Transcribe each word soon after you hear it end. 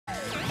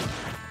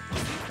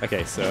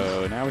Okay,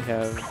 so now we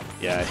have,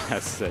 yeah, as I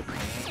said,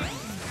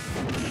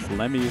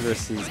 Lemmy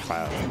versus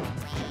Cloud.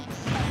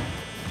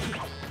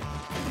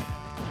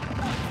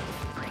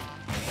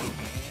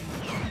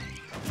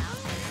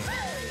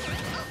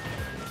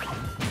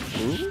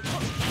 Ooh.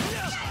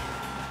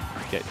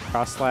 Get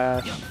cross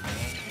slash.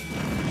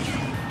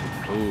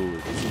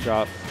 Ooh, easy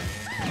drop.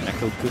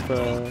 Echo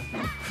Koopa.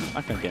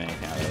 Not gonna get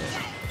anything out of it.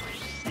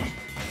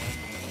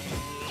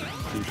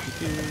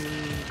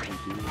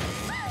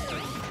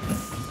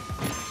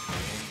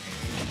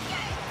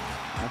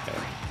 Okay.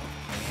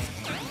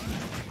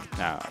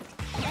 Now,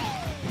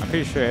 I'm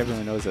pretty sure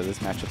everyone knows that this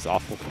matchup's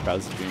awful for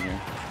Bowser Jr.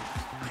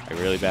 Like,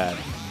 really bad.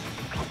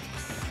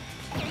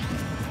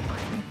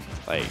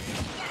 Like,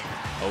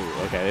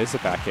 oh, okay, there's a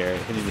back air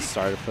hitting the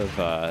startup of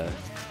the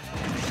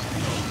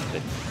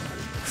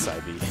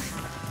side B.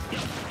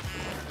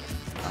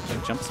 Okay,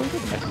 jumps over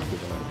the Mecha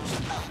Koopa.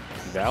 Just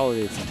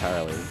validates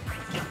entirely.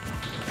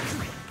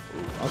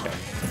 Ooh, okay.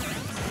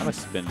 That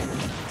must have been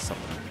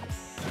something.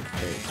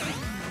 Okay.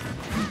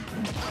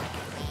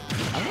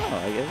 I don't know,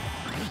 like, it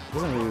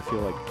doesn't really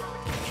feel like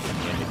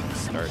anything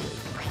started.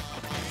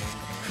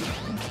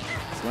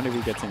 So whenever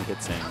he gets any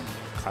hits in,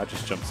 Cloud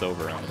just jumps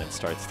over him and then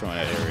starts throwing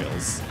out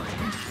aerials.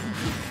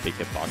 Big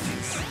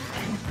hitboxes.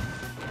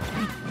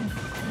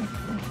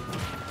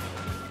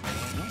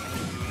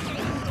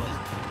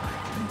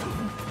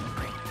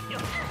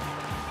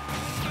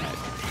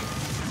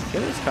 Yeah,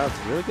 this Cloud's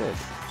really good.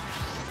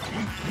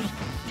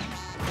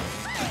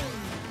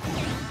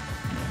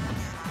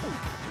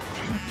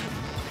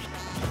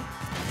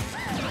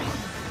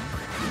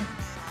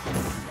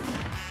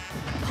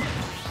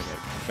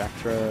 Back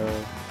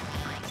throw.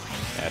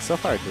 Yeah, so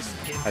far it just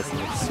hasn't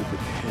looked super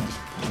good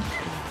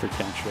for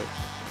Kantrip.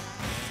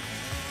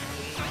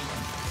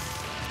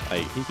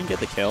 Like, he can get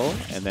the kill,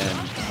 and then,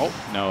 oh,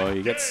 no,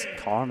 he gets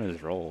caught on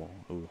his roll.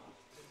 Ooh.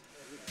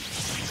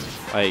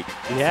 Like,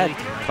 he had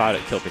Cloud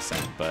at kill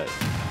percent, but,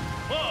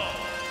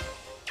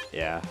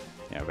 yeah,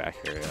 back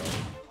here.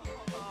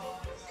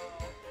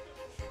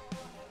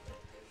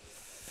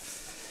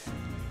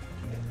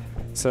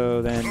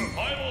 So then,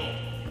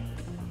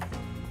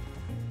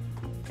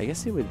 I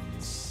guess he would.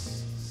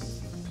 Is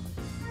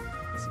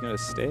he gonna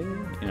stay?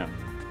 You know,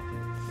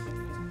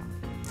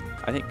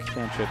 I think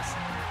Kantrip's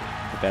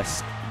the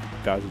best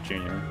Bowser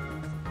Jr.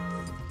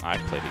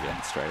 I've played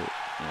against, right?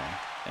 You know,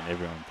 and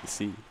everyone on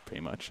PC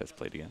pretty much has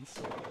played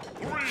against.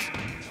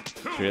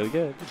 It's really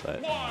good, but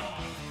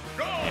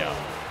you know,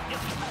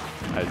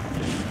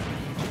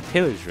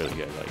 Taylor's really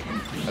good. Like,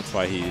 that's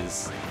why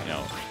he's, you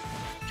know,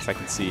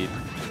 second seed.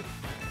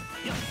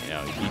 You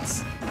know, he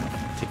beats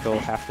Tickle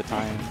half the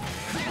time.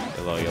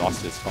 Although he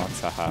lost his Fox,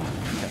 haha.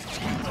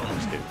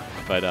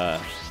 But, okay,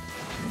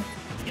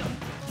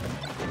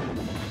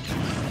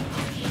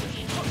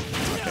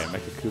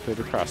 Mecha Koopa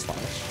to cross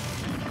launch.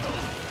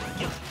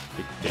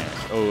 Big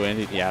damage. Oh,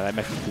 and yeah, that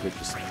Mecha Koopa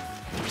just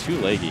too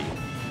leggy.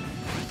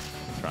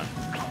 Front.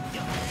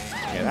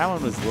 Yeah, that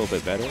one was a little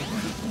bit better.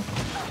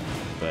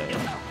 But,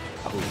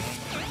 oh.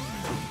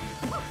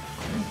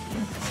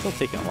 Still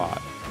taking a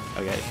lot.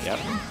 Okay, yep.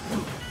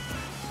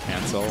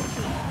 Cancel.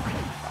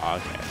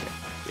 Okay.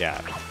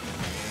 Yeah.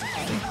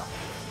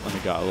 Let me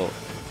got a little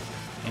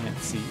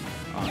antsy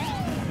on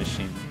the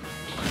machine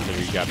that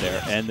we got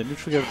there. And the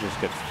neutral jump just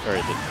gets, or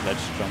the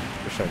ledge jump,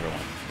 whichever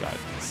one, got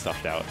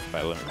stuffed out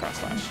by Lemon cross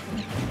slash.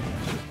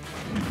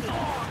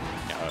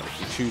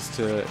 You choose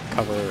to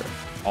cover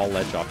all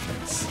ledge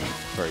options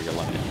for your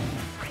limit.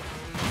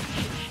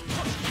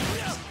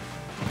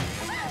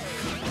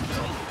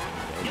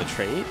 Okay, the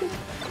trade?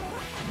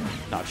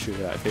 Not sure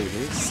what that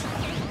favors.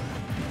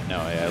 No,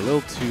 yeah, a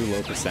little too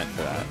low percent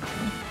for that.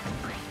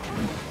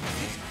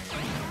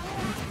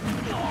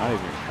 I'm not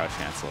even gonna crouch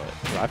cancel it.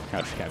 Well, I've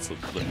crouch canceled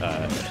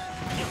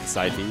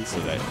side B so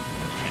that you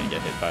can't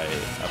get hit by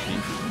up B.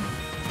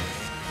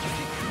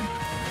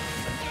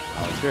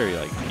 Oh, it's very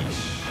like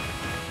niche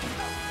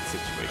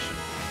situation.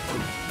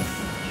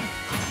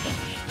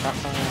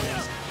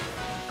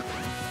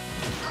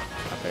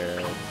 Up air,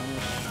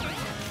 punish.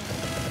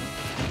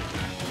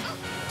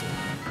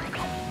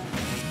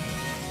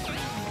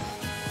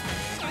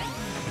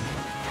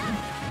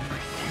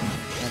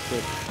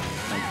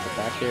 Like the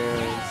back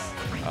airs.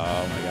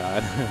 Oh my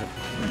god.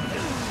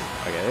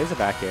 Okay, there's a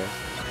back air.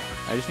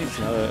 I just need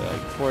another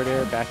like forward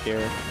air, back air.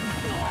 Okay,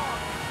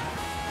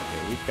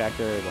 weak back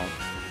air. Don't.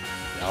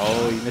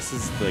 Oh, he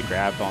misses the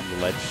grab on the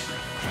ledge.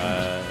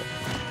 And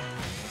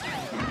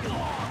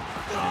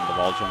the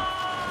wall jump.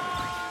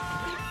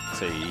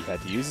 So he had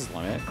to use his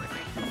limit.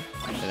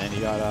 And then he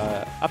got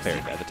up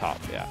air at the top.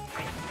 Yeah.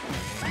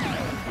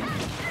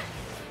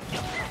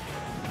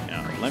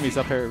 Lemmy's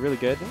up air really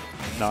good.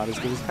 Not as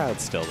good as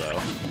Cloud still though.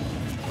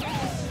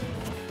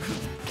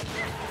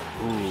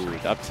 Ooh,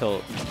 the up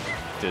tilt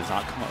does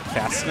not come up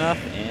fast enough,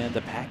 and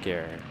the back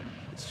air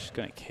is just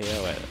gonna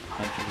KO at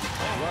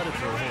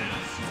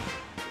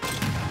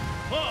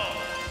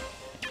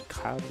 100%. And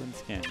Cloud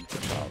wins again.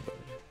 Good job.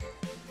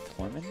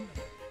 Lemmon.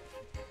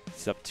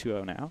 He's up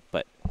 2-0 now,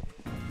 but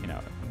you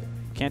know,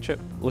 Kantrip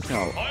looking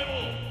all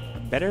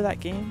better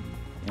that game.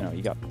 You know,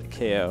 you got the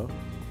KO,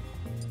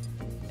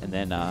 and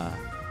then yeah,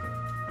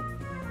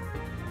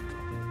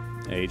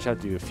 you just have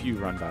to do a few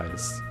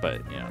run-bys,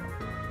 but you know.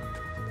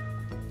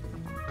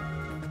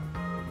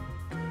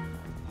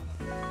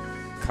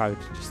 Kyle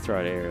would just throw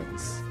out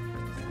arrows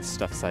and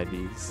stuff side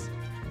Bs.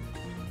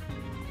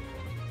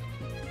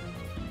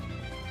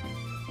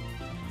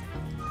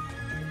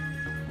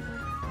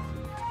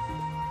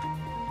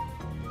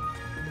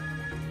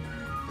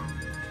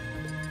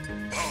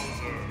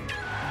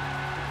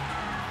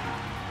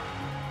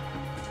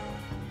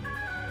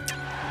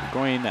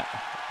 Going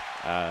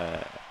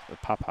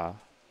Papa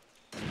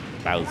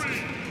Bowser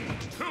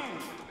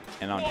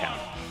and on town.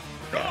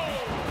 Yeah.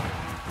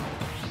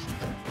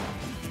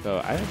 So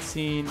I haven't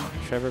seen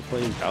Trevor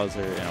play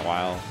Bowser in a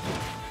while.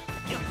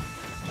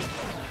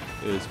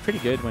 It was pretty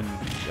good when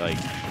you, like,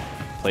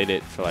 played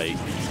it for like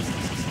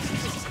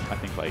I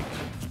think like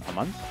a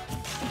month,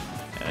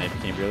 and it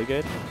became really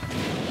good.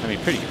 I mean,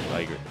 pretty good.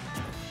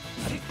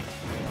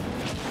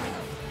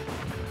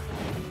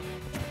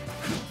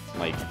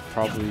 Like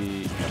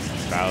probably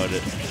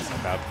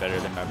about better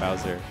than my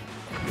Bowser,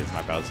 because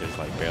my Bowser is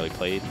like barely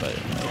played, but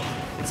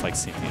it's like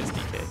same thing as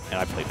DK, and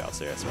I play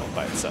Bowser as well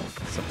by itself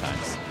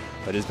sometimes.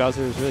 But his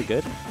Bowser is really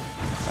good.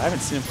 I haven't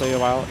seen him play in a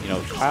while. You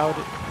know, Cloud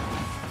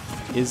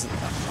is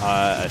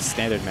a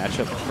standard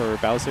matchup for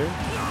Bowser.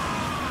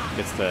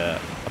 Gets the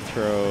up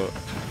throw,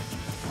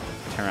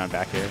 turn around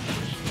back air,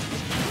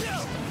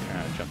 turn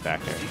around jump back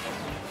air.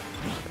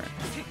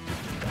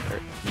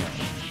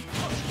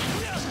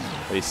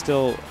 But he's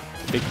still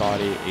big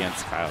body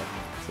against Kyle,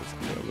 so it's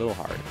gonna be a little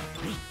hard.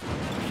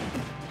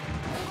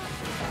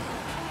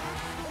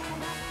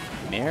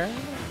 Nair?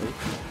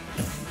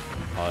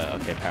 Oh,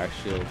 okay, power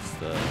shields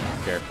the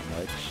fair from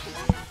ledge.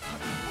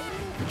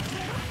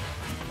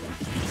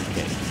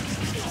 Okay.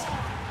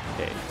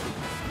 Okay.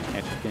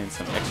 Kantrip getting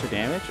some extra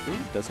damage. Ooh,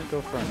 doesn't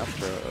go for an up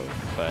throw,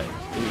 but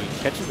ooh, he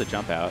catches the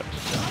jump out.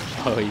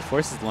 Oh, he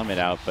forces Lemmon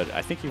out, but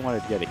I think he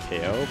wanted to get a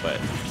KO, but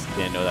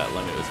didn't know that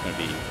Lemmon was going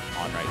to be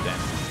on right then.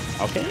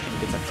 Okay,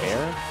 gets a fair.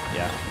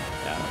 Yeah.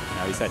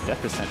 Now he's at death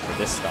percent for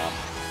this stop.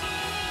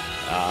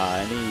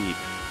 And he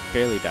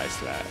barely dies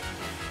to that.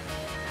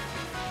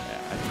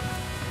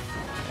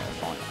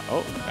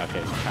 Oh,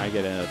 okay. Trying to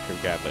get another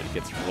curve grab, but it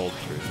gets rolled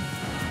through.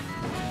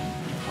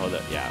 Oh,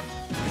 yeah.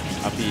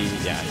 Uppy,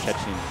 yeah,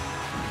 catching.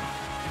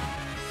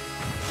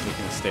 We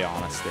can stay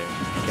honest there.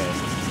 Okay.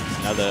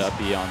 Another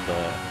uppy on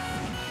the,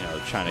 you know,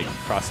 trying to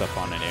cross up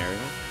on an area.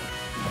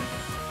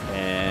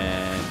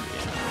 And,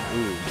 yeah.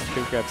 Ooh,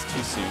 curve grab's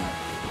too soon.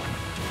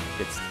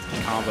 Gets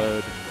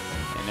comboed.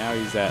 And now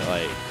he's at,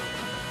 like,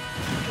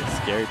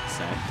 scary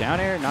percent.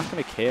 Down air, not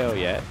going to KO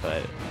yet,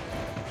 but.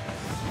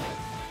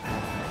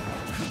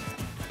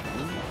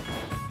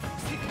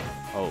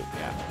 Oh,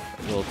 yeah.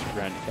 A little too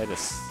run. He had to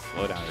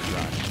slow down his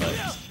run, but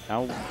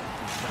now.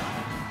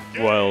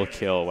 Royal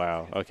kill,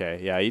 wow. Okay,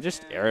 yeah, he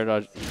just air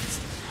dodged.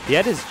 He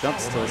had his jump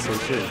still, so he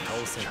should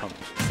have jumped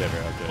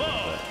several good,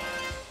 but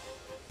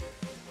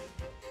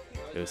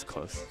it was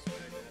close.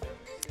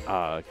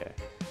 Ah, okay.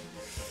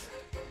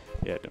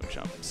 Yeah, no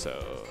jump,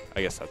 so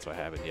I guess that's what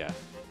happened, yeah.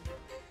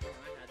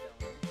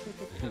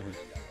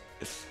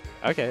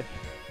 Okay.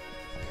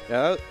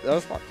 Yeah, that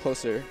was a lot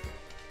closer.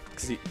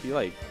 Because he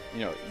like,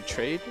 you know, you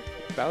trade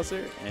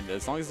Bowser, and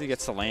as long as he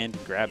gets to land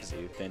and grabs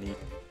you, then he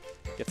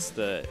gets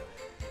the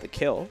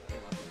kill.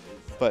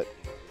 But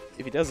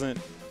if he doesn't,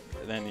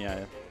 then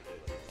yeah,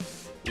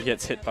 he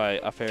gets hit by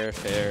up air,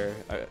 fair.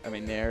 I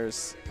mean,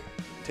 Nairs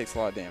takes a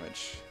lot of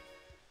damage.